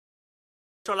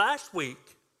So last week,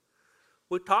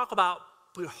 we talked about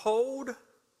behold,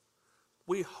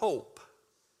 we hope.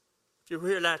 If you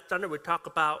hear last Sunday, we talked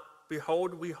about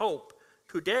behold, we hope.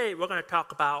 Today, we're going to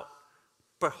talk about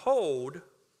behold,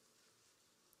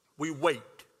 we wait.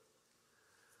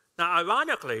 Now,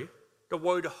 ironically, the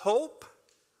word hope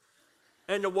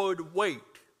and the word wait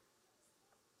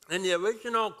in the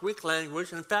original Greek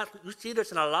language, in fact, you see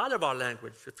this in a lot of our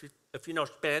language. If you know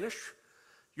Spanish,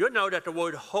 you'll know that the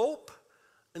word hope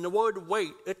and the word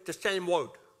wait, it's the same word.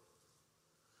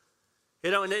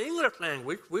 You know, in the English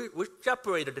language, we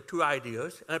separated the two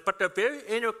ideas, but they're very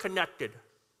interconnected.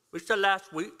 We said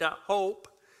last week that hope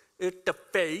is the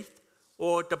faith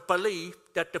or the belief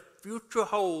that the future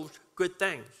holds good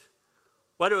things,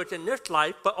 whether it's in this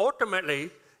life, but ultimately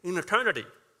in eternity.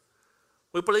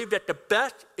 We believe that the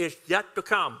best is yet to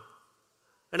come.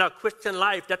 In our Christian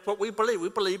life, that's what we believe. We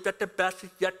believe that the best is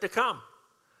yet to come.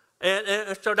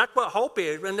 And so that's what hope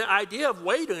is. And the idea of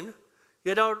waiting,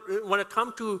 you know, when it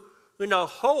comes to, you know,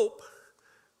 hope,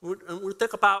 we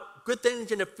think about good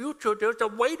things in the future, there's a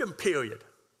waiting period.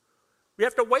 We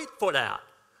have to wait for that.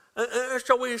 And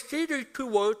so we see these two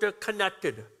words are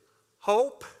connected,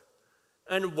 hope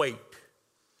and wait.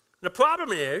 And the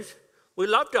problem is, we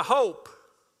love to hope,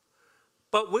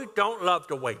 but we don't love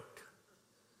to wait.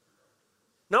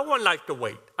 No one likes to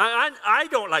wait. I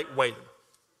don't like waiting.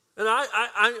 And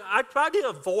I try to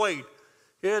avoid,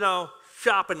 you know,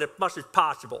 shopping as much as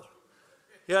possible.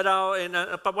 You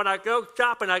know, but when I go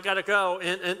shopping, I got to go,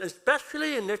 and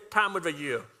especially in this time of the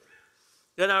year.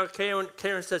 You know,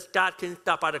 Karen says, God, can you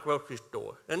stop by the grocery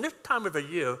store? And this time of the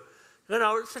year, you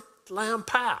know, it's just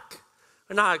lamb-packed.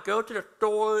 And I go to the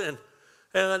store, and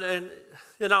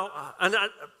you know, and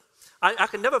I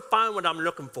can never find what I'm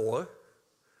looking for.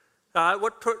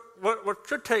 What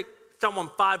should take someone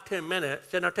 5-10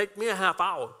 minutes, it'll take me a half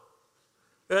hour.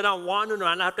 And I'm wandering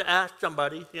around, I have to ask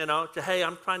somebody, you know, say, hey,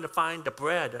 I'm trying to find the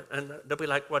bread. And they'll be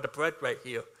like, well, the bread's right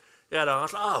here. You know, I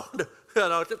say, oh, you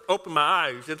know, just open my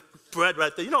eyes, there's bread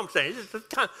right there. You know what I'm saying?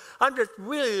 I'm just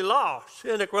really lost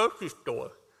in the grocery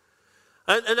store.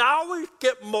 And I always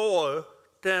get more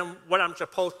than what I'm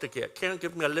supposed to get. Karen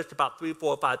gives me a list of about 3,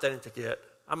 4, 5 things to get.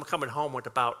 I'm coming home with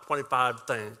about 25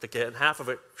 things to get, and half of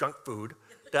it junk food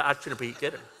that I shouldn't be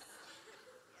getting.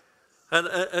 And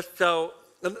so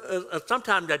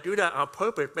sometimes I do that on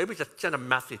purpose, maybe just send a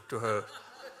message to her.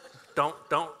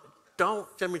 Don't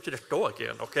send me to the store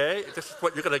again, okay? This is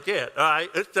what you're going to get, all right?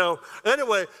 And so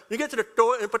anyway, you get to the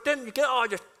store, but then you get all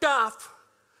your stuff,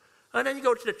 and then you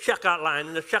go to the checkout line,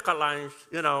 and the checkout lines,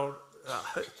 you know,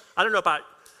 I don't know about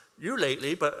you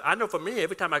lately, but I know for me,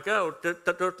 every time I go,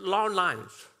 there's long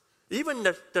lines. Even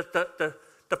the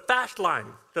fast line,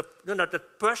 the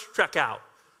press checkout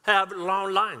have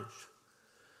long lines.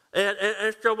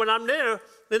 And so when I'm there,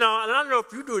 you know, and I don't know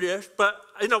if you do this, but,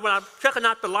 you know, when I'm checking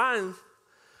out the lines,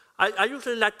 I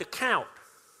usually like to count.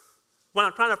 When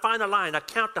I'm trying to find a line, I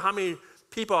count to how many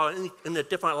people are in the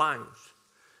different lines.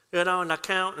 You know, and I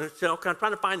count and say, okay, I'm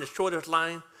trying to find the shortest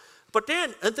line. But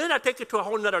then I take it to a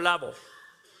whole nother level.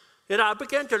 You know, I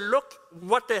begin to look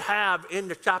what they have in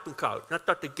the shopping cart. And I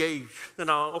start to gauge, you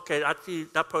know, okay, I see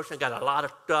that person got a lot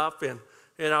of stuff, and,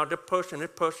 you know, this person,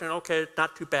 okay, it's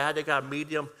not too bad. They got a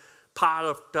medium pile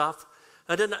of stuff.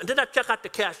 And then I check out the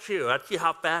cashier. I see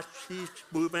how fast she's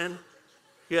moving,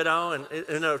 you know, and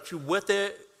you know, if she's with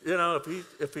it, you know,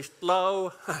 if he's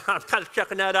slow. I'm kind of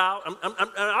checking that out.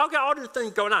 I'll get all these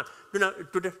things going on. You know,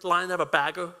 do this line have a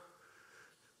bagger?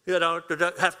 You know, do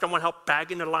they have someone help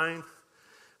bagging the line?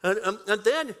 And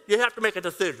then you have to make a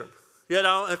decision, you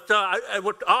know. And so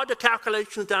with all the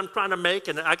calculations that I'm trying to make,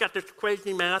 and I got this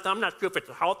crazy math, I'm not sure if it's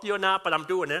healthy or not, but I'm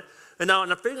doing it. You know,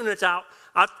 and I'm figuring this out.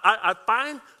 I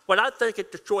find what I think is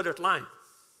the shortest line.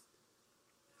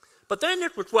 But then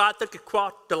this was where I think it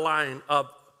crossed the line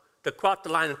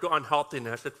into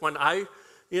unhealthiness. It's when I,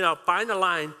 you know, find a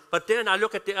line, but then I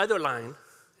look at the other line,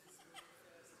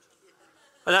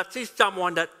 and I see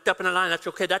someone that's stepping in the line. That's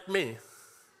okay. That's me.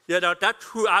 You know, that's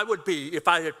who I would be if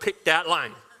I had picked that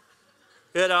line.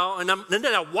 You know, and then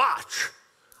I watch.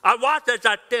 I watch as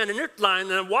I stand in this line,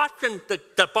 and I'm watching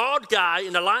the bald guy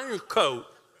in the lion's coat.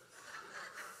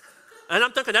 And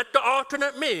I'm thinking, that's the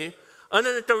alternate me. And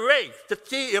then it's a race to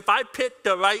see if I pick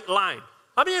the right line.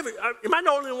 I mean, am I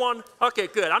the only one? Okay,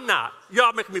 good. I'm not.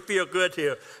 Y'all making me feel good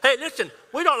here. Hey, listen,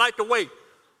 we don't like to wait.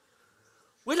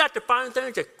 We like to find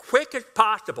things as quick as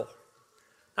possible.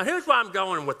 Now, here's where I'm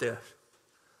going with this.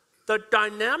 The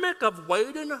dynamic of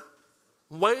waiting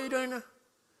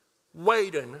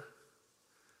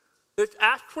is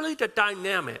actually the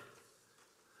dynamic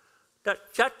that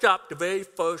sets up the very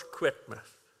first Christmas.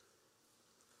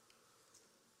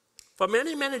 for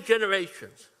many, many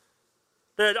generations,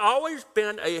 there had always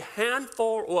been a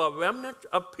handful or a remnant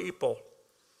of people,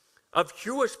 of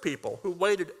Jewish people, who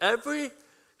waited every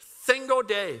single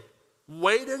day,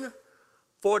 waiting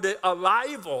for the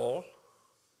arrival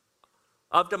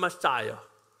of the Messiah.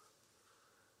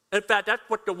 In fact, that's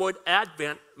what the word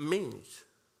Advent means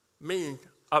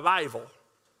arrival.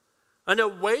 And they're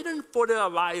waiting for the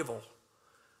arrival.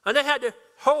 And they had the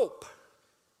hope.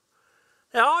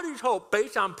 They had all these hope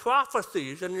based on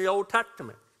prophecies in the Old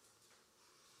Testament.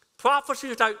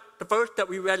 Prophecies like the verse that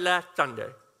we read last Sunday,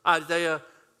 Isaiah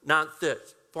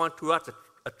 9:6. For unto us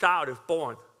a child is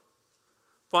born.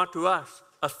 For unto us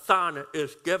a son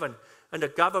is given, and the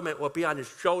government will be on his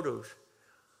shoulders.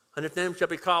 And his name shall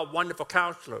be called Wonderful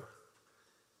Counselor,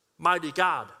 Mighty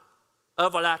God,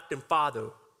 Everlasting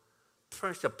Father,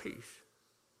 Prince of Peace.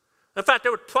 In fact,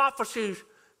 there were prophecies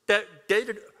that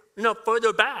dated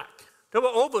further back. There were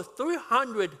over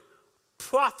 300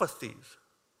 prophecies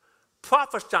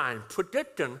prophesying,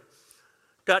 predicting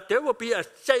that there will be a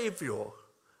Savior,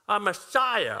 a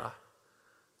Messiah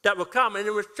that will come. And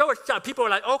it was so exciting. People were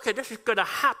like, okay, this is going to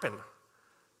happen.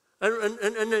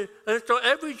 And so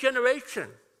every generation,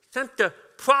 since the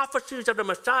prophecies of the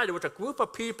Messiah, there was a group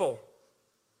of people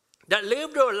that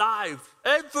lived their lives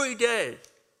every day,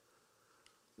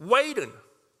 waiting,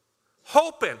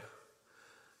 hoping,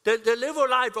 that they live their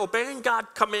life obeying God's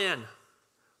command,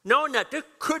 knowing that this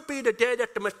could be the day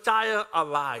that the Messiah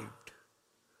arrived.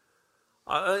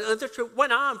 And this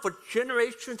went on for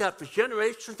generations after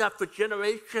generations after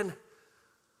generation.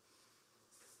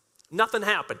 Nothing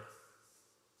happened.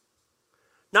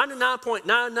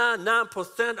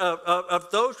 99.999% of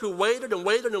those who waited and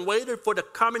waited and waited for the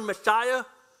coming Messiah,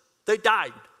 they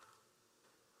died.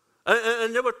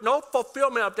 And there was no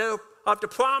fulfillment of the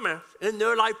promise in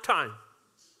their lifetime.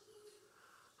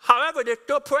 However, they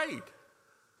still prayed.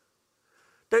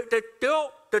 They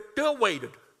still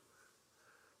waited.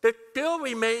 They still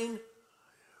remained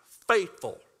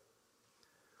faithful.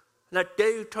 And that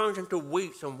day turns into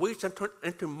weeks, and weeks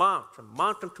into months, and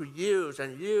months into years,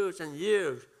 and years and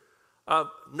years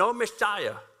of no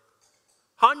Messiah.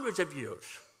 Hundreds of years.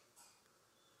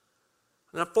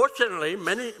 And unfortunately,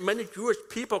 many Jewish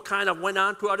people kind of went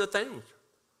on to other things.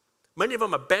 Many of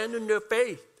them abandoned their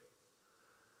faith.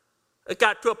 It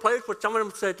got to a place where some of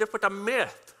them said this was a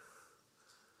myth,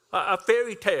 a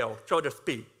fairy tale, so to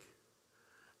speak.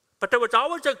 But there was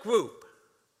always a group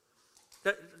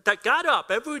that got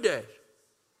up every day.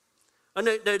 And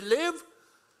they live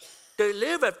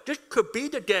as this could be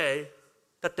the day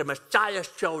that the Messiah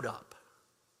showed up.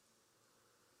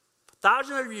 For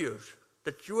thousands of years,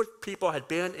 the Jewish people had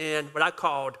been in what I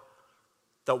called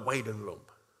the waiting room.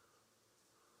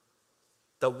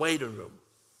 The waiting room.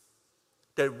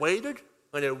 They waited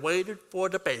and they waited for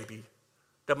the baby,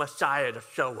 the Messiah, to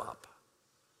show up.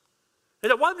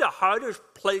 And one of the hardest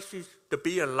places to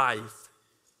be in life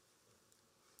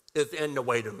is in the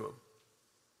waiting room.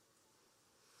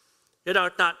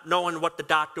 It's not knowing what the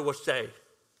doctor will say.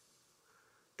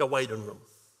 The waiting room.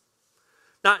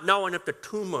 Not knowing if the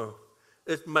tumor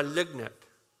is malignant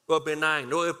or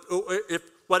benign, or if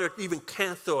whether it's even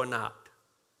cancer or not.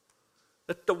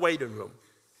 It's the waiting room.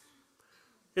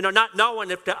 Not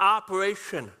knowing if the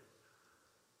operation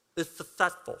is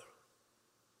successful.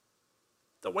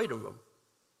 The waiting room.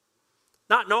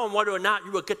 Not knowing whether or not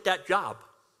you will get that job.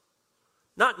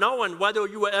 Not knowing whether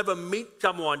you will ever meet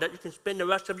someone that you can spend the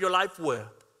rest of your life with.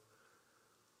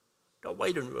 The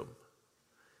waiting room.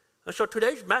 And so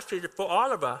today's message is for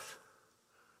all of us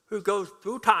who goes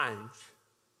through times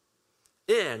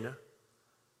in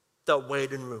the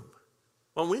waiting room.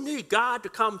 When we need God to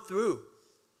come through.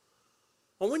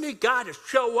 When we need God to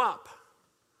show up.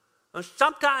 And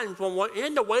sometimes when we're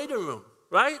in the waiting room,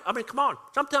 right? I mean, come on.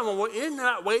 Sometimes when we're in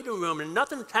that waiting room and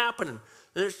nothing's happening,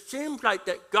 and it seems like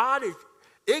that God is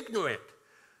ignorant,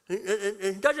 and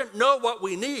He doesn't know what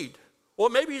we need. Or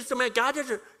maybe it's God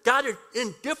is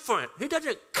indifferent. He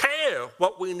doesn't care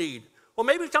what we need. Or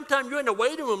maybe sometimes you're in the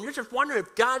waiting room, you're just wondering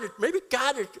if God is,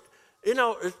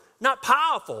 is not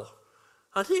powerful.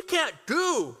 And He can't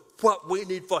do what we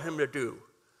need for Him to do.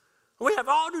 And we have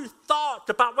all these thoughts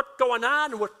about what's going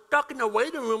on, and we're stuck in the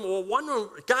waiting room, and we're wondering,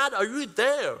 God, are you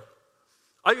there?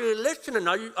 Are you listening?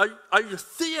 Are you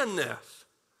seeing this?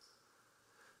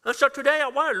 And so today I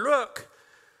want to look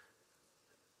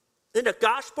in the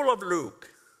Gospel of Luke,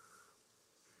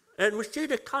 and we see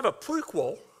this kind of a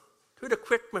prequel to the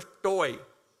Christmas story,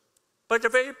 but it's a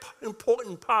very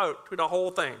important part to the whole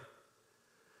thing. And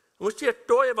we see a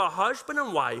story of a husband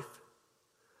and wife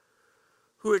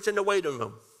who is in the waiting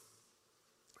room,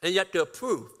 and yet they're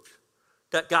proved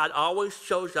that God always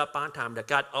shows up on time, that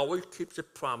God always keeps his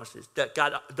promises, that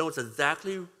God knows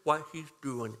exactly what he's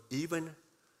doing, even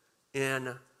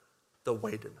in the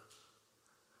waiting.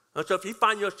 And so if you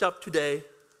find yourself today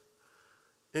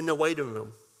in the waiting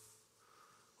room,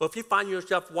 or if you find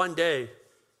yourself one day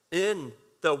in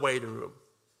the waiting room,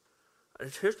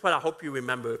 here's what I hope you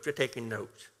remember if you're taking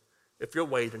notes. If you're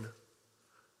waiting,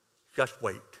 just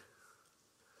wait.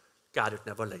 God is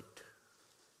never late.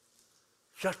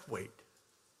 Just wait.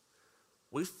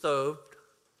 We served,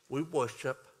 we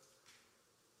worship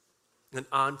an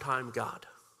on-time God,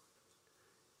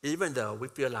 even though we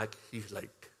feel like he's late.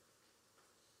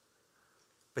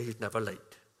 But he's never late.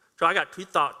 So I got two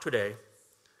thoughts today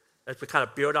as we kind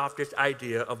of build off this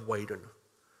idea of waiting.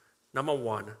 Number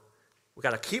one, we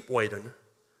got to keep waiting.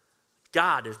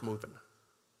 God is moving.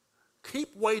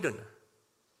 Keep waiting.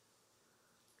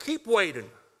 Keep waiting.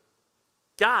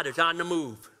 God is on the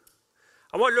move.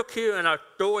 I want to look here in our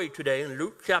story today in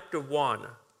Luke chapter 1.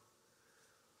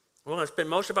 We're going to spend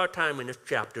most of our time in this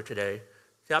chapter today.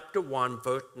 Chapter 1,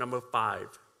 verse number 5.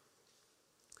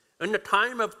 In the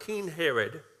time of King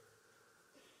Herod,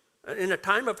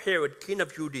 king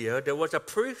of Judea, there was a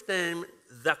priest named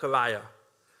Zechariah,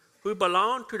 who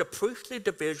belonged to the priestly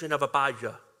division of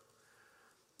Abijah.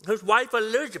 His wife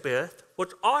Elizabeth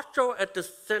was also a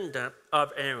descendant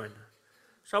of Aaron.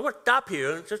 So I will stop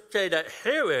here and just say that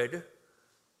Herod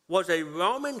was a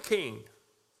Roman king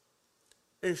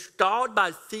installed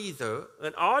by Caesar,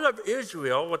 and all of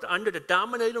Israel was under the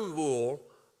dominating rule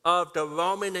of the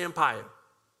Roman Empire.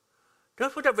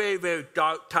 This was a very, very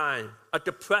dark time, a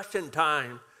depressing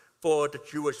time for the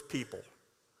Jewish people.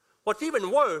 What's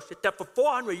even worse is that for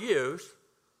 400 years,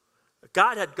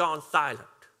 God had gone silent.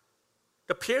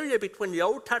 The period between the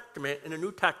Old Testament and the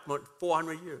New Testament,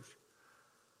 400 years.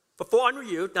 For 400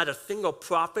 years, not a single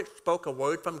prophet spoke a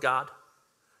word from God.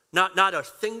 Not a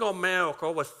single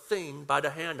miracle was seen by the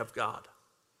hand of God.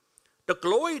 The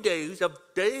glory days of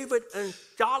David and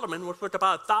Solomon, which was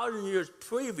about 1,000 years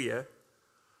previous,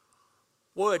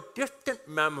 were a distant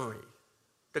memory,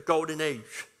 the golden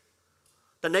age.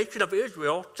 The nation of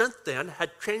Israel, since then,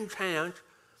 had changed hands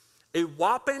a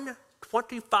whopping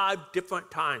 25 different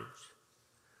times.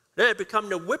 They had become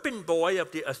the whipping boy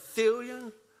of the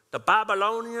Assyrians, the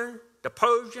Babylonians, the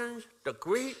Persians, the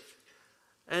Greeks,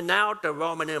 and now the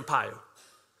Roman Empire.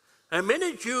 And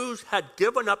many Jews had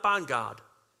given up on God.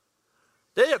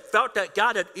 They had felt that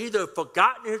God had either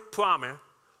forgotten his promise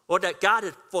or that God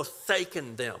had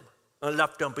forsaken them and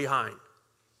left them behind.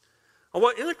 And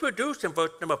we're introduced in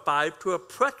verse number 5 to a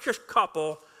precious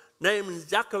couple named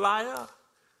Zechariah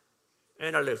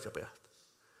and Elizabeth.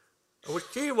 And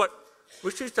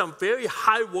we see some very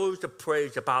high words of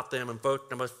praise about them in verse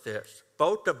number 6.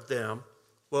 Both of them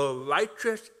were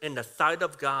righteous in the sight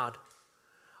of God,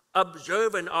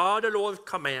 observing all the Lord's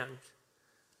commands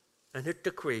and his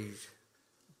decrees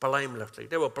blamelessly.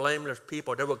 They were blameless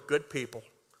people. They were good people.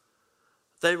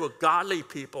 They were godly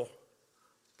people.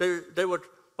 They were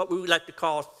what we would like to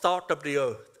call salt of the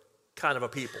earth kind of a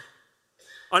people.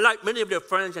 Unlike many of their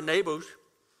friends and neighbors,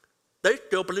 they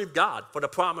still believed God for the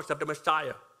promise of the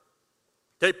Messiah.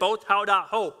 They both held out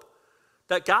hope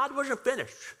that God wasn't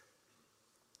finished,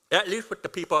 at least with the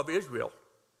people of Israel.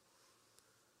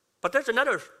 But there's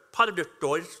another part of the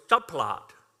story, subplot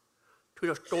to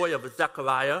the story of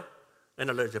Zechariah and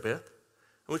Elizabeth.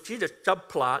 And we see the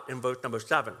subplot in verse number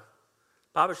 7. The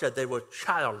Bible said they were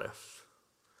childless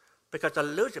because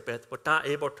Elizabeth was not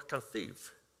able to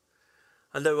conceive.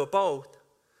 And they were both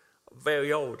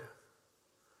very old.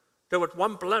 There was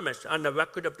one blemish on the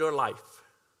record of their life.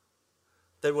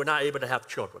 They were not able to have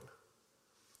children.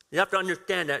 You have to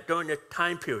understand that during this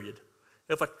time period,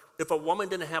 if a woman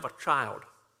didn't have a child,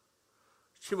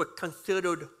 she was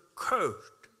considered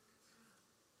cursed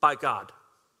by God.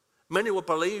 Many would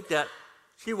believe that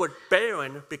she was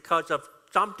barren because of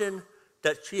something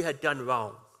that she had done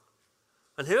wrong.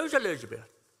 And here's Elizabeth,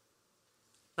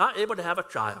 not able to have a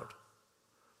child,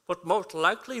 but most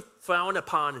likely frowned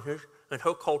upon in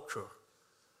her culture.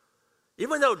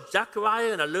 Even though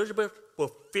Zechariah and Elizabeth were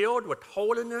filled with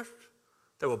holiness,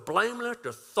 they were blameless,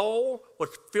 their soul was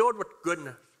filled with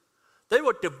goodness. They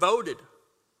were devoted.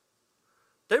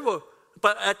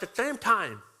 But at the same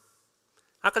time,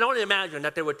 I can only imagine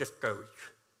that they were discouraged.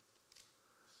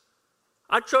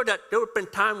 I'm sure that there would have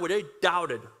been times where they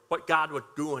doubted what God was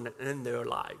doing in their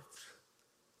lives.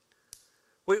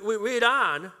 We read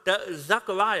on that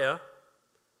Zechariah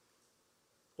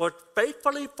was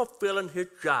faithfully fulfilling his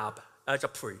job as a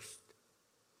priest.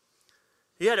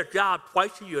 He had a job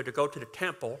twice a year to go to the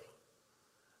temple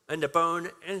and to burn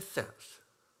incense.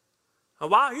 And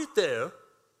while he's there,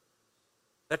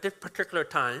 at this particular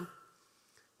time,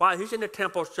 while he's in the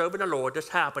temple serving the Lord, this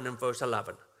happened in verse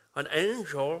 11. An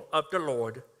angel of the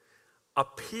Lord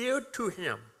appeared to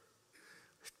him,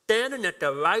 standing at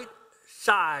the right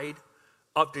side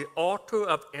of the altar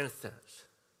of incense.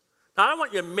 Now, I don't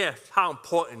want you to miss how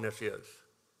important this is.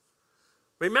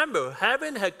 Remember,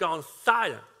 heaven had gone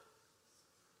silent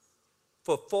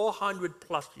for 400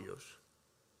 plus years.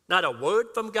 Not a word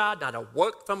from God, not a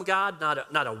work from God, not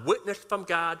a witness from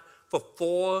God for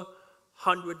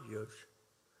 400 years.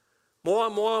 More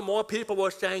and more people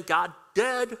were saying, God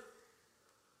dead.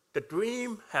 The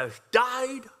dream has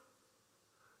died.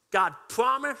 God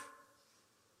promises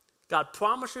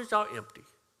are empty.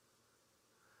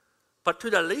 But to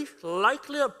the least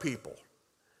likely of people,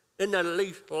 in the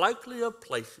least likely of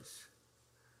places,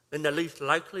 in the least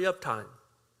likely of time,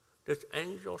 this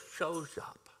angel shows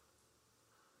up.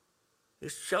 He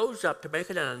shows up to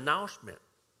make an announcement,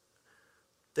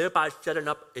 thereby setting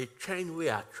up a chain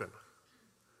reaction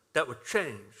that would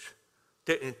change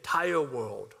the entire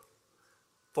world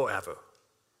forever.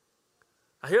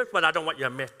 Now, here's what I don't want you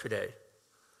to miss today.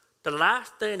 The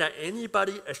last thing that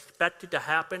anybody expected to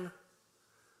happen,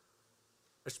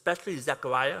 especially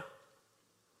Zechariah,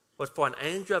 was for an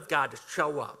angel of God to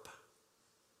show up.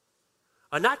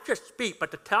 And not just speak,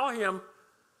 but to tell him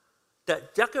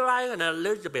that Zechariah and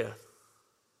Elizabeth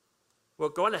were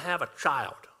going to have a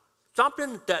child.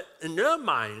 Something that in their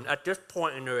mind at this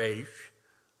point in their age,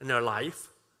 in their life,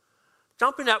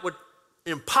 something that was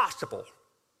impossible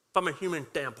from a human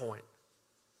standpoint.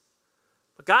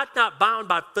 But God's not bound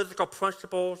by physical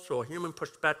principles or human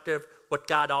perspective. With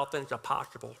God, all things are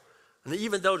possible. And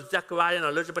even though Zechariah and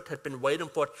Elizabeth had been waiting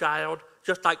for a child,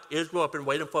 just like Israel had been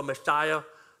waiting for a Messiah,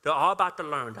 they're all about to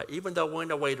learn that even though we're in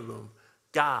the waiting room,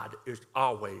 God is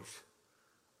always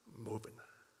moving.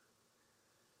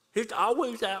 He's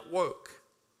always at work.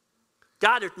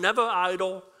 God is never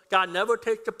idle. God never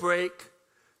takes a break.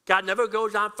 God never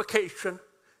goes on vacation.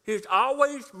 He's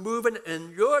always moving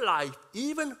in your life,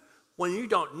 even when you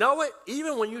don't know it,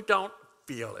 even when you don't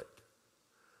feel it.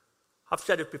 I've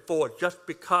said it before, just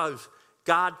because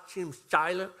God seems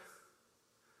silent,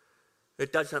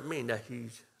 it doesn't mean that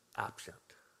he's absent.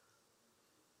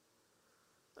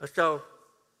 And so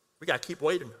we got to keep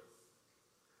waiting.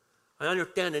 I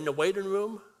understand in the waiting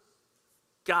room,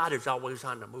 God is always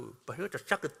on the move. But here's the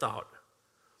second thought.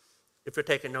 If you're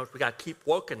taking notes, we got to keep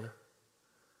working.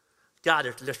 God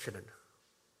is listening.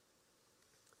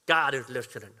 God is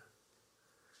listening.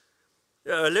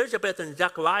 Elizabeth and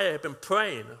Zechariah have been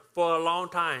praying for a long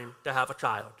time to have a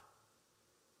child.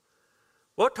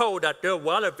 We're told that they're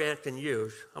well advanced in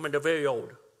years. I mean, they're very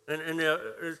old.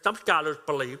 And some scholars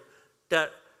believe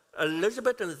that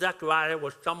Elizabeth and Zechariah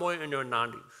were somewhere in their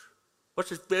 90s,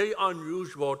 which is very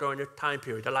unusual during this time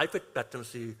period. The life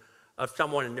expectancy of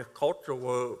someone in this culture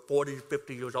were 40 to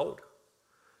 50 years old.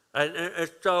 And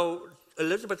so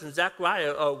Elizabeth and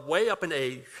Zechariah are way up in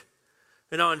age.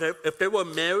 You know, and if they were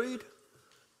married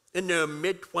in their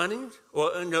mid-20s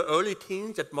or in their early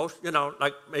teens at most, you know,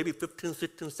 like maybe 15,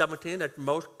 16, 17, that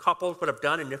most couples would have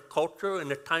done in this culture, in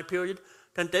this time period,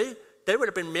 then they would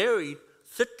have been married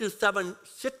 60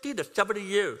 to 70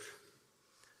 years,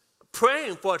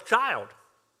 praying for a child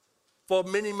for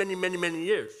many, many, many, many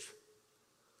years.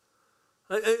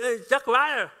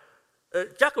 Zechariah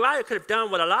could have done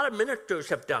what a lot of ministers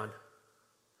have done.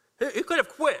 He could have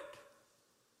quit.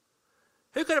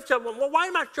 He could have said, well, why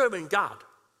am I serving God?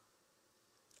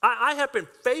 I have been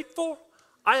faithful.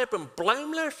 I have been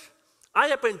blameless. I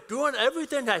have been doing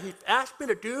everything that he's asked me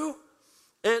to do,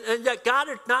 and yet God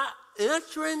is not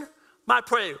answering my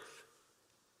prayers.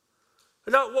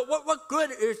 You know, what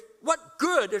good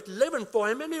is living for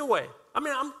him anyway? I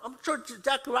mean, I'm sure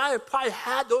Zechariah probably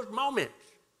had those moments.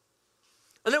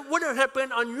 And it wouldn't have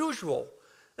been unusual.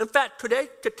 In fact, today's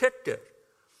statistics,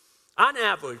 on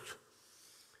average,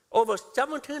 over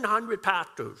 1,700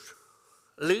 pastors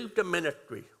leave the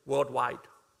ministry worldwide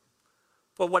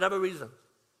for whatever reason.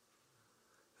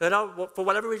 You know, for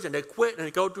whatever reason, they quit and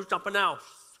they go do something else.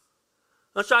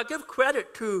 And so I give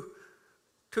credit to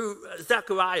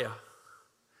Zechariah.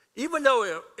 Even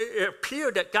though it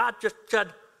appeared that God just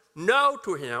said no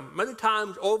to him many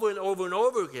times over and over and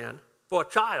over again for a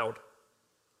child,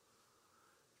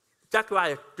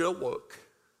 Zechariah still worked.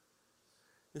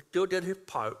 He still did his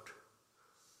part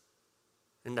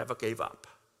and never gave up.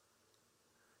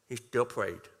 He still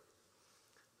prayed.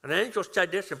 And the angel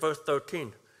said this in verse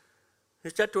 13. He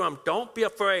said to him, "Don't be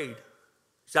afraid,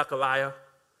 Zechariah.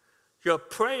 Your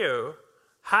prayer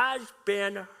has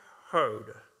been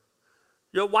heard.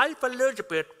 Your wife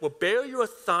Elizabeth will bear you a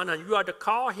son, and you are to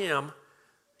call him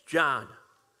John.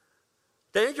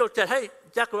 The angel said, hey,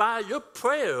 Zechariah, your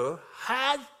prayer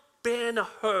has been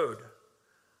heard.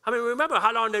 I mean, remember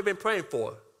how long they've been praying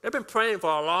for? They've been praying for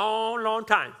a long, long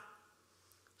time.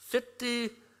 60,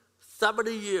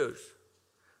 70 years.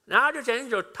 Now this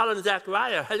angel telling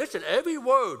Zechariah, hey, listen, every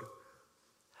word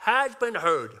has been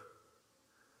heard.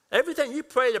 Everything you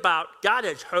prayed about, God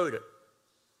has heard it.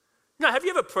 Now, have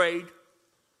you ever prayed?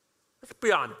 Let's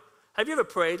be honest. Have you ever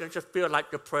prayed and just feel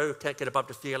like your prayer can't get above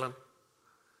the ceiling?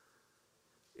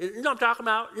 You know what I'm talking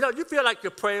about? You know, you feel like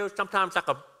your prayers sometimes like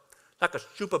a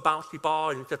super bouncy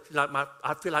ball, and just like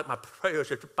I feel like my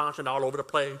prayers are just bouncing all over the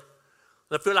place.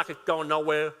 And I feel like it's going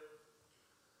nowhere.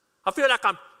 I feel like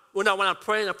when I'm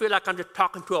praying, I feel like I'm just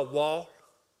talking to a wall.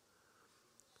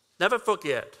 Never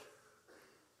forget,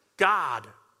 God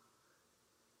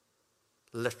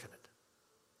listened.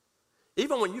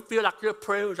 Even when you feel like your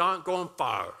prayers aren't going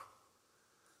far,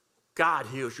 God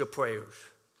hears your prayers.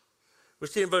 We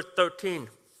see in verse 13,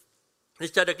 he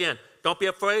said again, don't be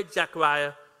afraid,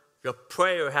 Zechariah, your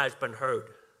prayer has been heard.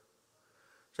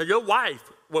 So your wife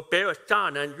will bear a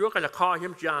son, and you're going to call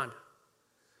him John.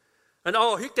 And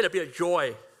he's going to be a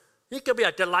joy. He's going to be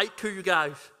a delight to you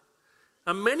guys.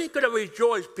 And many are going to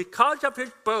rejoice because of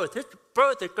his birth. His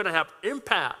birth is going to have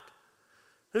impact.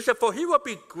 He said, for he will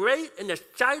be great in the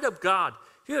sight of God.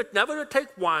 He is never to take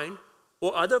wine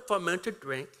or other fermented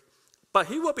drink, but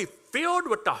he will be filled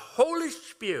with the Holy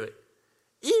Spirit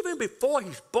even before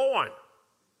he's born.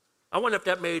 I wonder if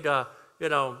that made, the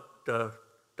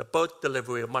birth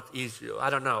delivery much easier. I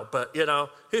don't know. But,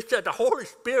 he said the Holy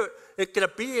Spirit is going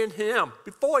to be in him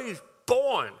before he's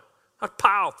born. That's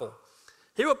powerful.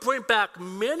 He will bring back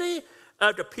many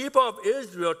of the people of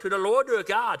Israel to the Lord their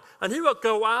God, and he will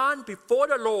go on before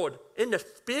the Lord in the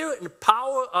spirit and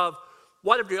power of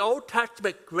one of the Old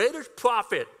Testament greatest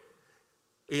prophet,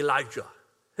 Elijah.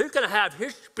 He's going to have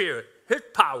his spirit, his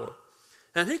power,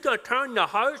 and he's going to turn the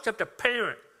hearts of the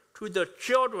parent to the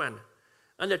children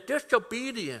and the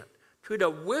disobedient to the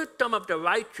wisdom of the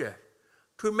righteous,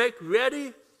 to make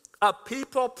ready a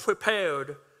people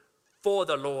prepared for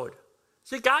the Lord.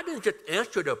 See, God didn't just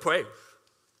answer their prayers.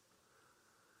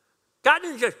 God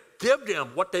didn't just give them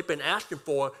what they've been asking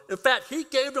for. In fact, he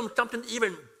gave them something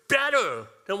even better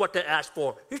than what they asked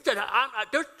for. He said,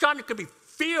 their son could be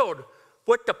filled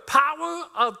with the power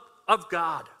of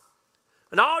God.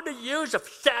 And all the years of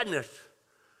sadness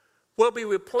will be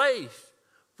replaced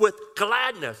with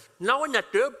gladness, knowing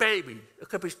that their baby is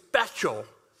going to be special.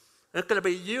 And it's going to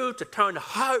be used to turn the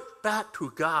heart back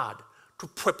to God, to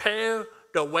prepare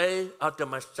the way of the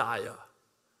Messiah.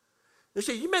 You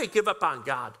see, you may give up on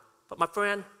God, but my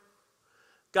friend,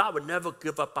 God would never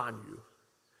give up on you.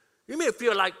 You may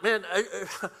feel like, man,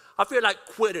 I feel like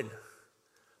quitting.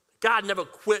 God never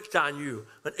quits on you.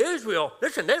 But Israel,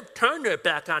 listen, they've turned their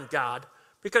back on God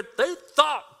because they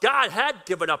thought God had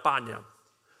given up on them.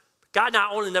 But God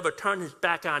not only never turned his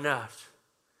back on us,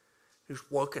 he's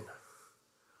working.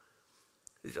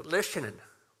 He's listening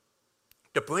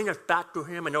to bring us back to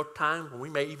him in those times when we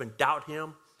may even doubt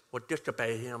him or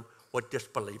disobey him or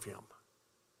disbelieve him.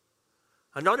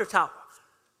 And notice how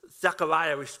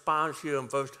Zechariah responds here in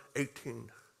verse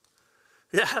 18.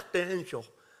 He asked the angel,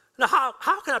 now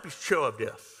how can I be sure of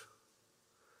this?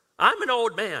 I'm an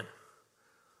old man,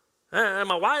 and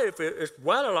my wife is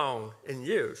well along in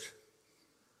years.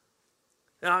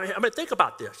 Now, I mean, think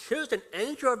about this. Here's an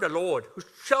angel of the Lord who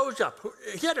shows up.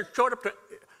 He hadn't showed up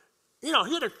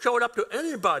to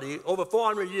anybody over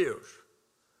 400 years.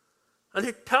 And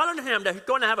he's telling him that he's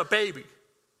going to have a baby.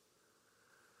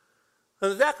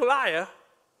 And Zechariah,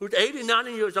 who's 89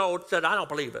 years old, said, I don't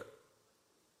believe it.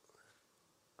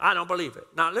 I don't believe it.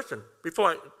 Now listen,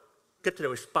 before I get to the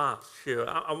response here,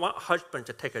 I want husbands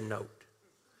to take a note.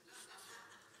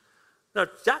 Now,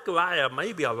 Zechariah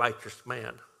may be a righteous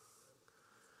man,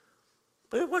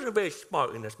 but he wasn't very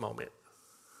smart in this moment.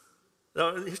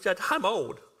 He said, I'm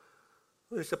old.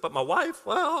 He said, but my wife,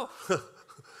 well,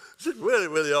 she's really,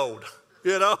 really old,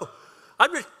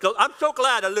 I'm so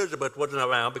glad Elizabeth wasn't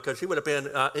around because she would have been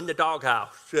in the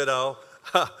doghouse, for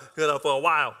a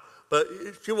while. But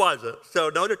she wasn't. So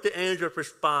notice the angel's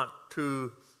response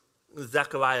to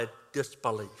Zechariah's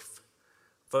disbelief.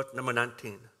 Verse number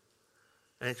 19.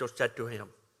 The angel said to him,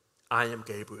 I am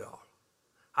Gabriel.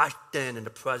 I stand in the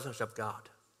presence of God.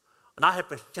 And I have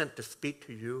been sent to speak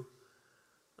to you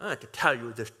and to tell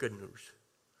you this good news.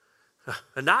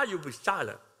 And now you'll be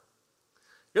silent.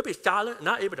 You'll be silent and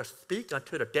not able to speak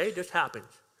until the day this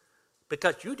happens,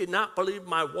 because you did not believe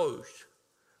my words,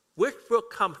 which will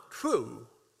come true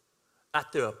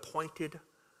at the appointed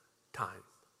time.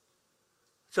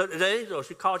 So the angel,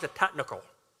 she calls it technical.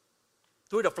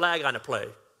 Threw the flag on the play.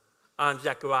 on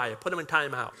Zechariah, put him in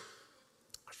timeout,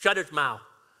 shut his mouth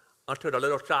until the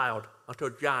little child, until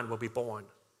John will be born.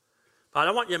 But I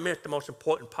don't want you to miss the most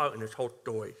important part in this whole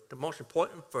story, the most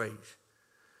important phrase,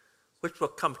 which will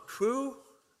come true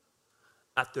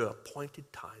at the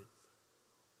appointed time.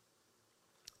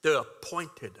 The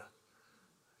appointed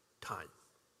time.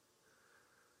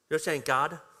 You're saying,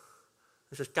 God,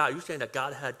 this is God, you're saying that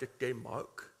God had this day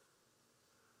marked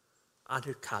on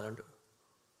his calendar.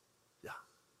 Yeah.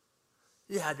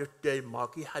 He had this day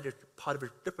marked. He had this part of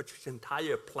his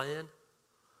entire plan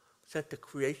since the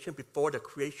creation, before the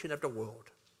creation of the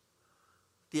world.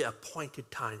 The appointed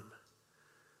time.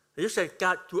 And you say,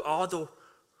 God, through all the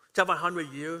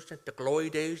 700 years since the glory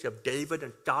days of David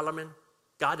and Solomon,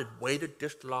 God had waited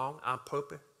this long on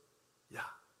purpose? Yeah.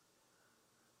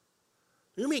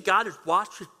 You mean God has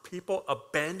watched his people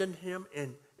abandon him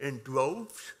in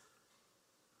droves?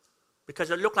 Because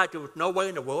it looked like there was no way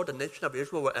in the world the nation of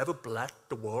Israel would ever bless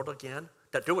the world again,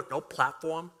 that there was no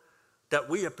platform, that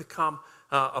we have become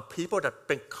a people that have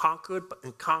been conquered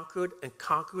and conquered and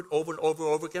conquered over and over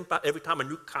and over again, but every time a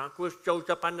new conqueror shows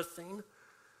up on the scene.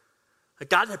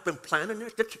 God had been planning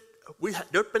this.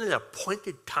 There's been an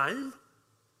appointed time.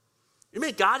 You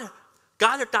mean God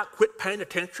had not quit paying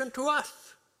attention to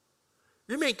us?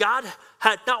 You mean God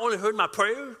had not only heard my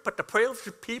prayers, but the prayers of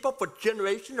his people for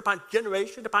generation upon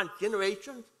generation upon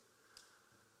generation?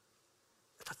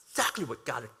 That's exactly what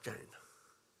God is saying.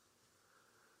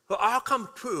 Will all come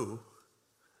true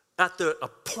at the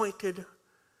appointed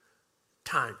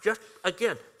time. Just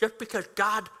because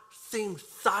God seems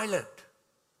silent,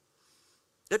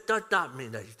 it does not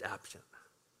mean that he's absent.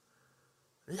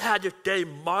 He had this day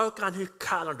marked on his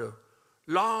calendar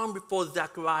long before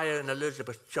Zechariah and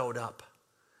Elizabeth showed up.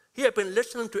 He had been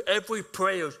listening to every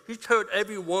prayer. He's heard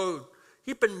every word.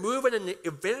 He's been moving in the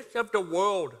events of the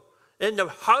world, in the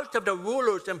hearts of the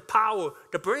rulers and power,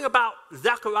 to bring about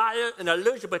Zechariah and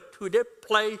Elizabeth to this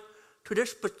place, to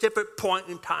this specific point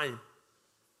in time.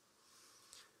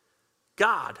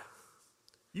 God,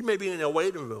 you may be in a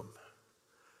waiting room,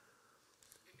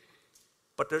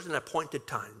 but there's an appointed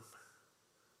time.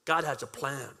 God has a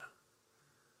plan.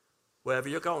 Wherever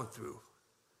you're going through,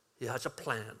 he has a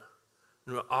plan.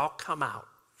 And it will all come out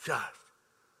just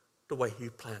the way he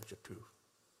plans it to.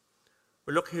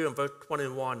 We look here in verse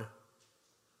 21.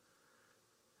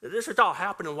 This is all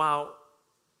happening while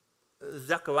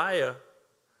Zechariah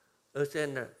is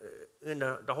in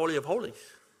the Holy of Holies.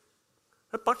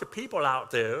 A bunch of people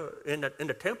out there in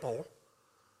the temple,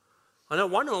 and they're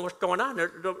wondering what's going on.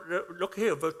 Look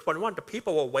here, verse 21. The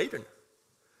people were waiting.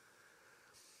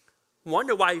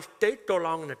 Wonder why he stayed so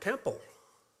long in the temple.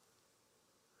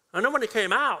 And then when he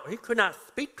came out, he could not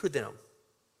speak to them.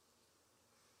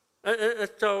 And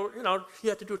so, he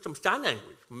had to do some sign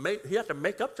language. He had to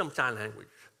make up some sign language.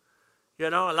 A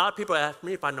lot of people ask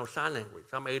me if I know sign language.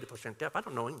 I'm 80% deaf. I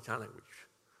don't know any sign language.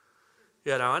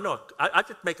 I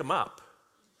just make them up.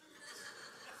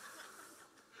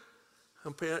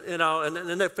 And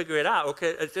then they figure it out.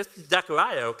 Okay, it's just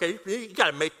Zechariah. Okay, you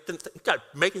got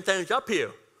making things up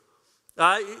here.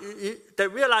 They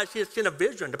realized he had seen a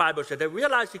vision. The Bible said they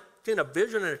realized he had seen a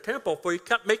vision in the temple, for he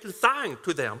kept making signs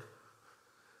to them,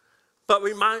 but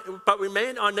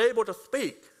remained unable to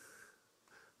speak.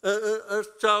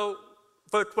 So,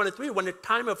 verse 23, when the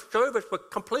time of service was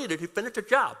completed, he finished the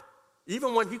job,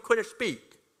 even when he couldn't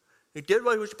speak. He did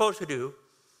what he was supposed to do,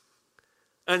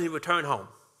 and he returned home.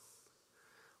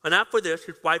 And after this,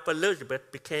 his wife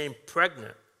Elizabeth became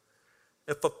pregnant,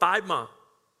 and for 5 months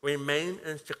remained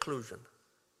in seclusion.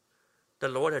 The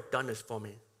Lord has done this for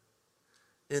me.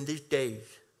 In these days,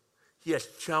 he has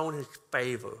shown his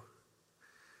favor.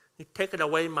 He's taken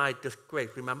away my disgrace.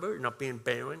 Remember, being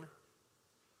barren?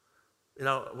 It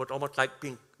was almost like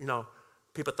being,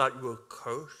 people thought you were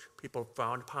cursed. People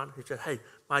frowned upon. He said, hey,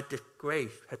 my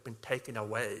disgrace has been taken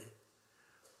away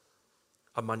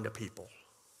among the people.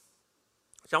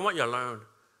 So I want you to learn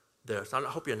this. I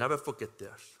hope you never forget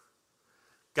this.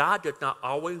 God does not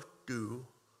always do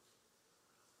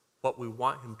what we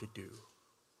want him to do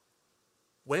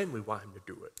when we want him to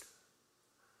do it.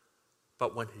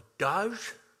 But when he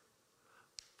does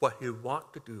what he wants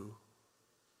to do,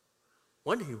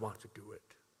 when he wants to do it,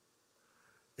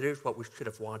 it is what we should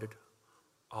have wanted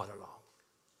all along.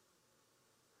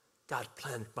 God's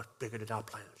plan is much bigger than our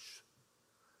plans.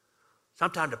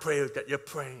 Sometimes the prayers that you're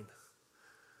praying,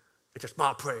 it's a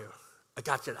small prayer. And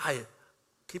God said, hey,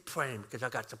 keep praying because I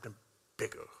got something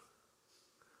bigger.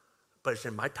 But it's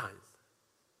in my time,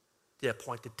 the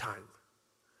appointed time.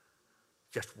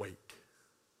 Just wait.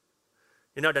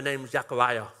 The name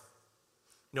Zechariah,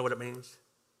 you know what it means?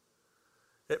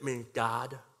 It means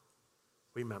God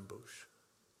remembers.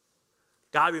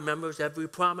 God remembers every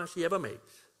promise he ever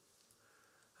makes.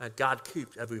 And God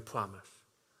keeps every promise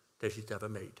that he's ever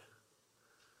made.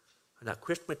 And that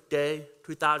Christmas day,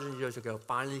 2,000 years ago,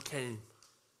 finally came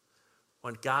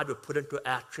when God would put into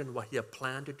action what he had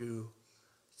planned to do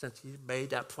since he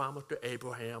made that promise to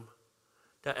Abraham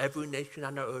that every nation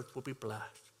on the earth will be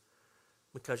blessed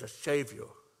because a Savior,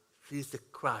 Jesus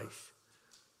Christ,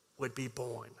 would be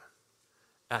born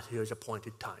at his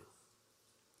appointed time.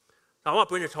 Now, I want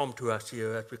to bring this home to us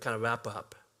here as we kind of wrap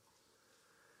up.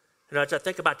 And as I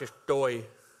think about the story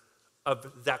of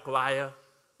Zechariah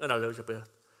and Elizabeth,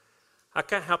 I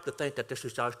can't help to think that this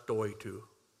is our story too.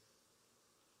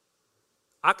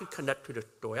 I can connect to the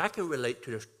story. I can relate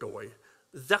to the story.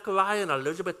 Zechariah and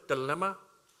Elizabeth's dilemma,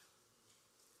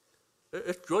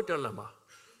 it's your dilemma.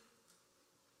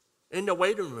 In the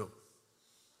waiting room.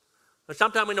 And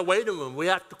sometimes in the waiting room, we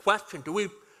have to question, do we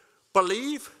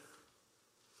believe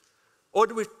or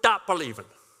do we stop believing?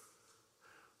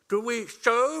 Do we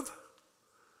serve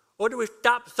or do we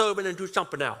stop serving and do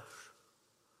something else?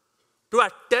 Do I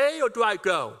stay or do I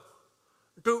go?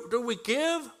 Do we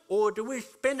give or do we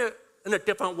spend it in a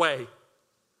different way?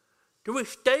 Do we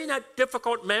stay in that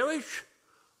difficult marriage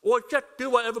or just do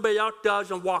what everybody else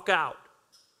does and walk out?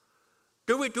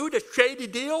 Do we do the shady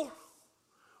deal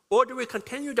or do we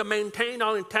continue to maintain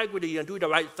our integrity and do the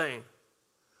right thing?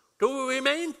 Do we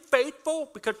remain faithful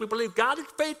because we believe God is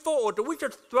faithful, or do we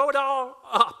just throw it all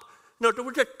up? Do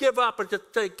we just give up and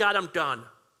just say, God, I'm done?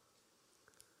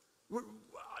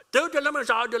 Their dilemma is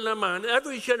our dilemma. In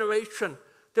every generation,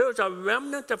 there is a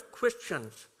remnant of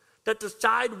Christians that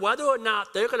decide whether or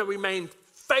not they're going to remain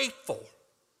faithful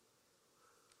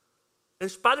in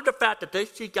spite of the fact that they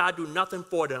see God do nothing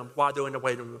for them while they're in the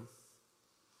waiting room.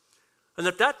 And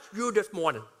if that's you this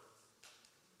morning,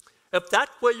 if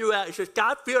that's where you're at, you say,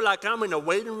 God, I feel like I'm in the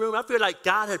waiting room. I feel like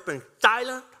God has been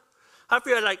silent. I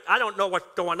feel like I don't know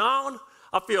what's going on.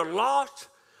 I feel lost.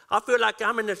 I feel like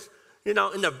I'm in this, in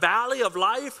the valley of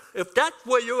life. If that's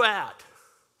where you're at,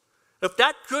 if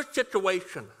that's your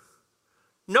situation,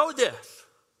 know this.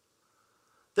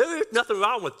 There is nothing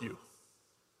wrong with you.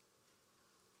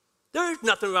 There is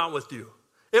nothing wrong with you.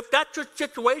 If that's your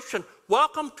situation,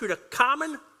 welcome to the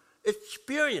common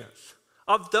experience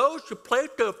of those who place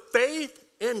their faith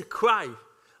in Christ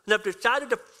and have decided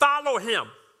to follow him,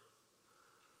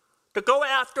 to go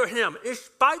after him in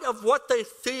spite of what they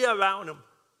see around them.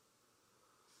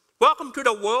 Welcome to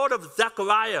the world of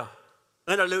Zechariah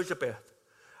and Elizabeth,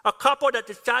 a couple that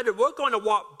decided we're going to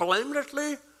walk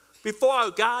blamelessly before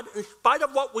our God in spite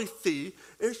of what we see,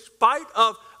 in spite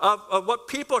of what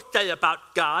people say about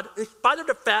God, in spite of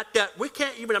the fact that we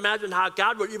can't even imagine how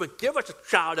God would even give us a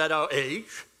child at our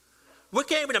age. We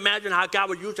can't even imagine how God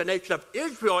would use the nation of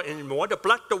Israel anymore to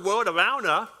bless the world around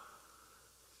us.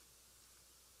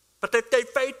 But they stay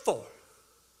faithful.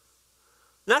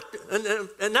 And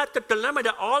that's the dilemma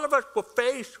that all of us will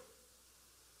face,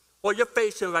 or you're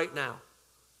facing right now.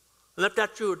 And if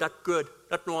that's you, that's good.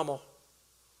 That's normal.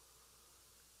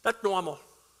 That's normal.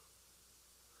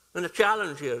 And the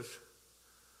challenge is,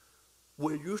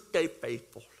 will you stay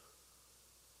faithful?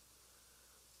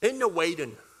 In the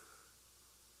waiting,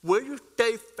 will you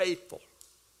stay faithful?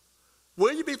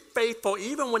 Will you be faithful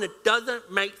even when it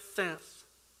doesn't make sense?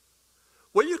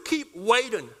 Will you keep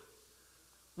waiting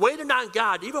on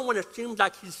God even when it seems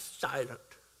like he's silent?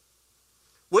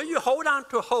 Will you hold on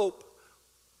to hope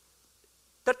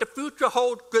that the future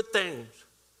holds good things?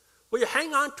 Will you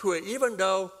hang on to it even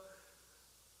though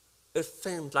it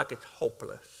seems like it's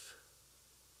hopeless?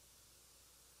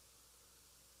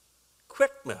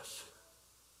 Christmas,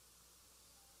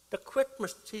 the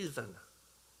Christmas season,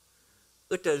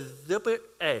 is exhibit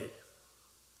A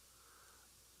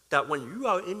that when you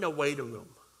are in the waiting room,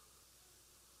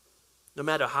 no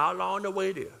matter how long the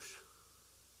wait is,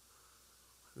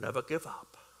 never give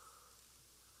up.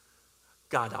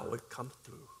 God always comes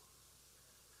through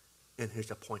in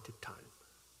his appointed time.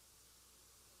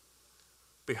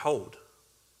 Behold,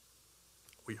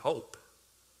 we hope.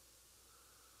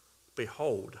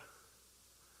 Behold,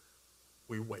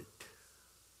 we wait.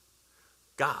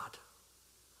 God,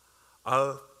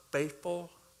 our faithful,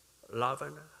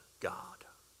 loving God,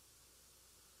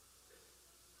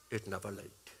 is never late.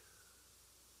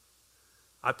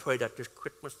 I pray that this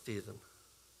Christmas season,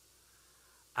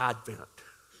 Advent,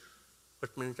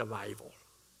 which means arrival,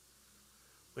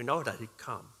 we know that he'd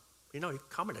come. He's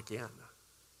coming again.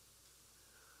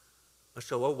 And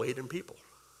so we're waiting people,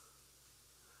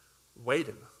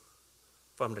 waiting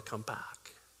for him to come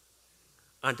back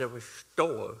and to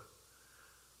restore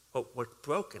what was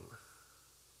broken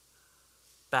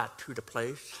back to the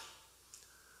place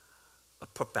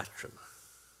of perfection.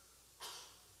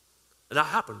 And that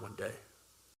happened one day.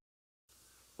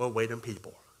 We're waiting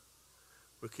people.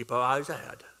 We keep our eyes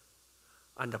ahead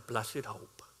on the blessed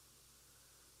hope.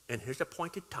 In his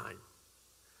appointed time,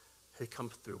 he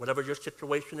comes through. Whatever your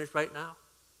situation is right now,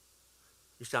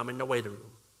 you say, I'm in the waiting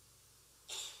room.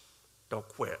 Don't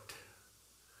quit.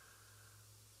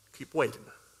 Keep waiting.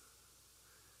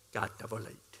 God's never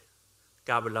late.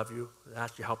 God will love you. I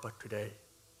ask you to help us today.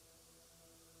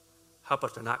 Help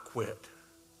us to not quit.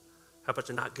 Help us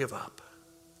to not give up.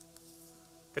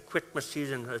 The Christmas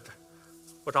season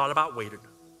was all about waiting.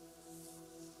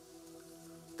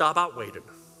 It's all about waiting.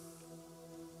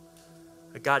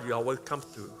 And God, you always come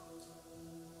through.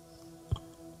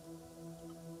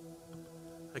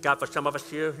 And God, for some of us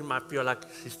here, you might feel like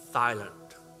he's silent.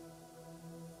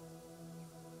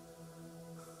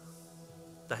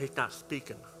 That he's not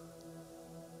speaking.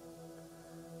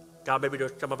 God, maybe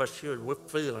there's some of us here, we're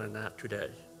feeling that today.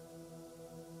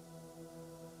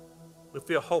 We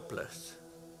feel hopeless.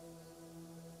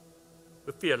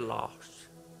 We feel lost.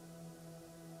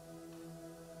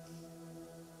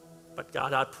 But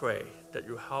God, I pray that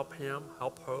you help him,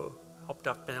 help her, help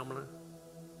that family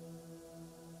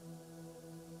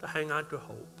to hang on to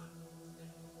hope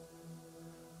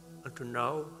and to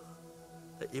know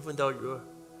that even though you're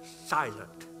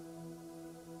silent,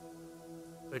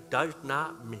 it does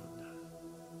not mean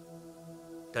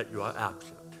that you are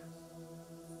absent.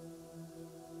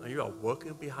 And you are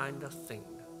working behind the scene.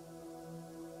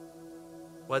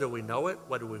 Whether we know it,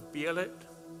 whether we feel it,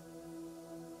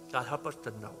 God, help us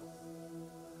to know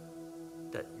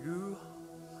that you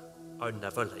are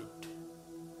never late.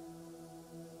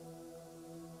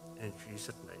 In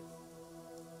Jesus' name,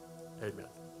 amen.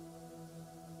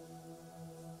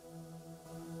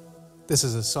 This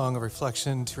is a song of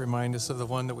reflection to remind us of the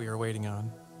one that we are waiting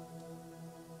on.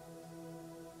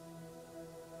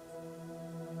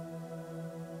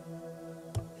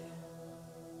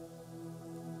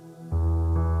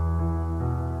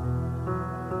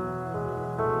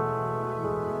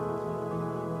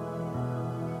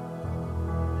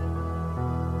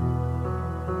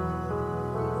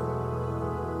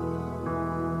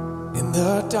 In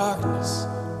the darkness,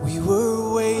 we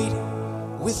were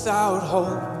waiting without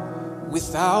hope,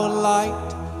 without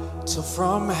light, till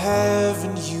from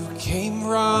heaven you came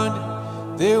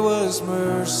running. There was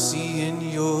mercy in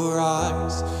your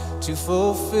eyes to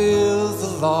fulfill the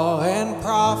law and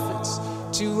prophets.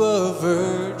 To a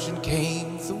virgin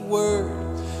came the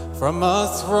word, from a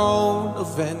throne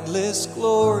of endless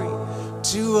glory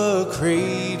to a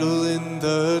cradle in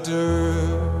the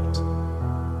dirt.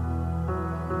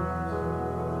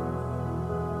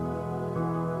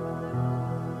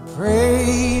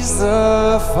 Praise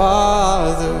the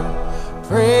Father,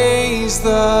 praise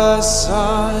the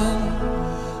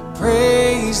Son,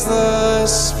 praise the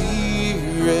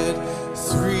Spirit,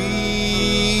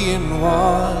 three in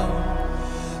one.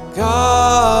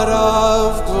 God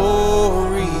of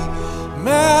glory,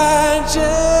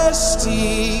 majesty,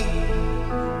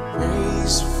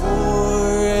 praise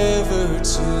forever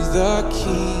to the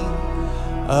King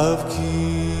of Kings.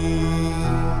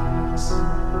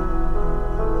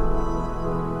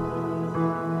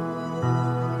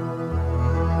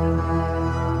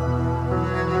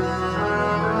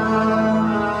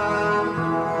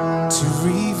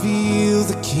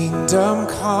 Kingdom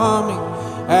coming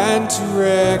and to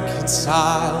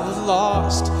reconcile the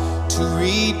lost, to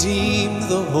redeem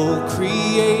the whole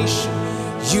creation.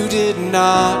 You did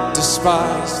not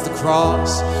despise the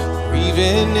cross, for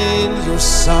even in your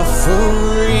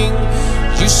suffering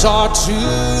you saw to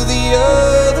the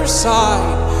other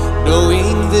side,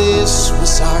 knowing this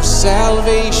was our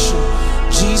salvation.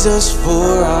 Jesus,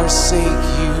 for our sake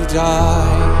you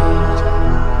died.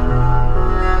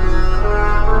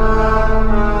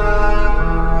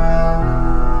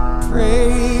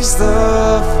 Praise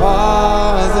the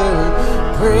Father,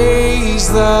 praise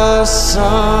the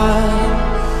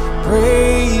Son,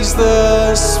 praise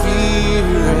the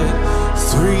Spirit,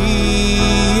 three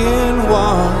in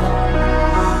one.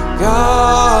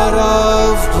 God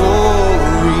of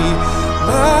glory,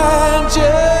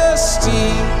 majesty,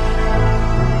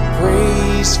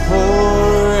 praise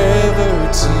forever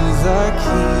to the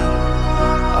King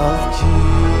of Kings.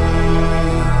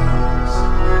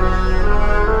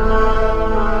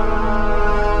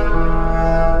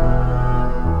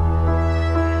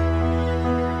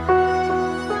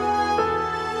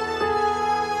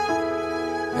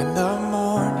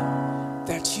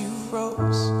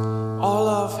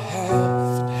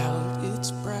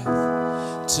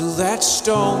 till that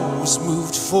stone was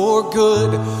moved for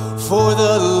good. For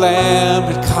the Lamb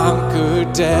had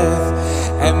conquered death,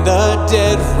 and the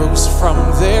dead rose from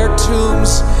their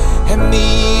tombs, and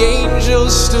the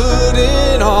angels stood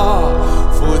in awe.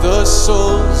 For the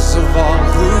souls of all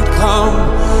who'd come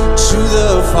to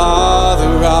the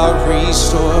Father are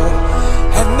restored,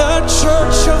 and the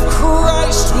church of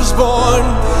Christ was born,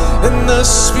 and the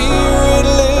Spirit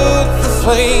lit the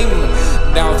flame.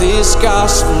 Now this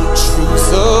gospel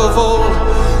truth of old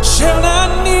shall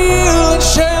not kneel and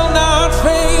shall not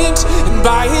faint, and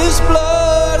by His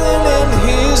blood and in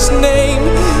His name,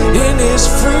 in His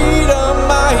freedom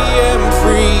I am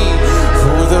free.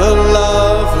 For the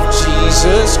love of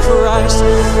Jesus Christ,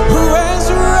 who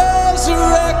has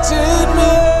resurrected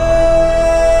me.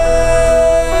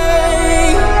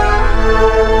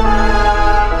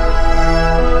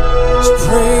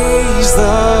 Praise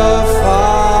the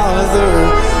Father,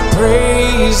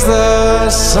 praise the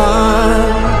Son,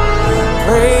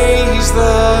 praise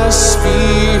the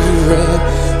Spirit,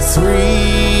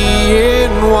 three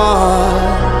in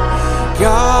one.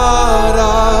 God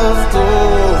of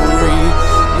glory,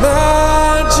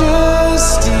 majesty,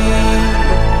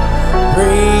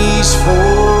 praise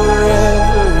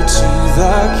forever to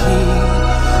the King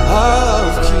of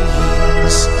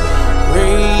kings.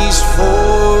 Praise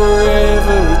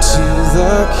forever to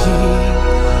the King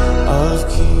of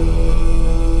kings.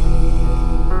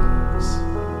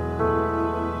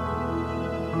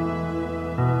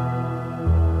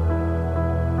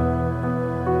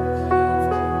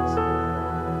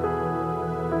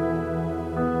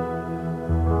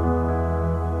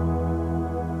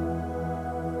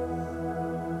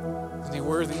 Isn't He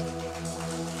worthy?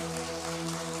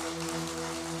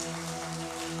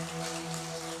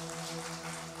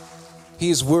 He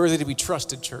is worthy to be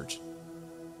trusted, church.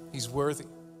 He's worthy.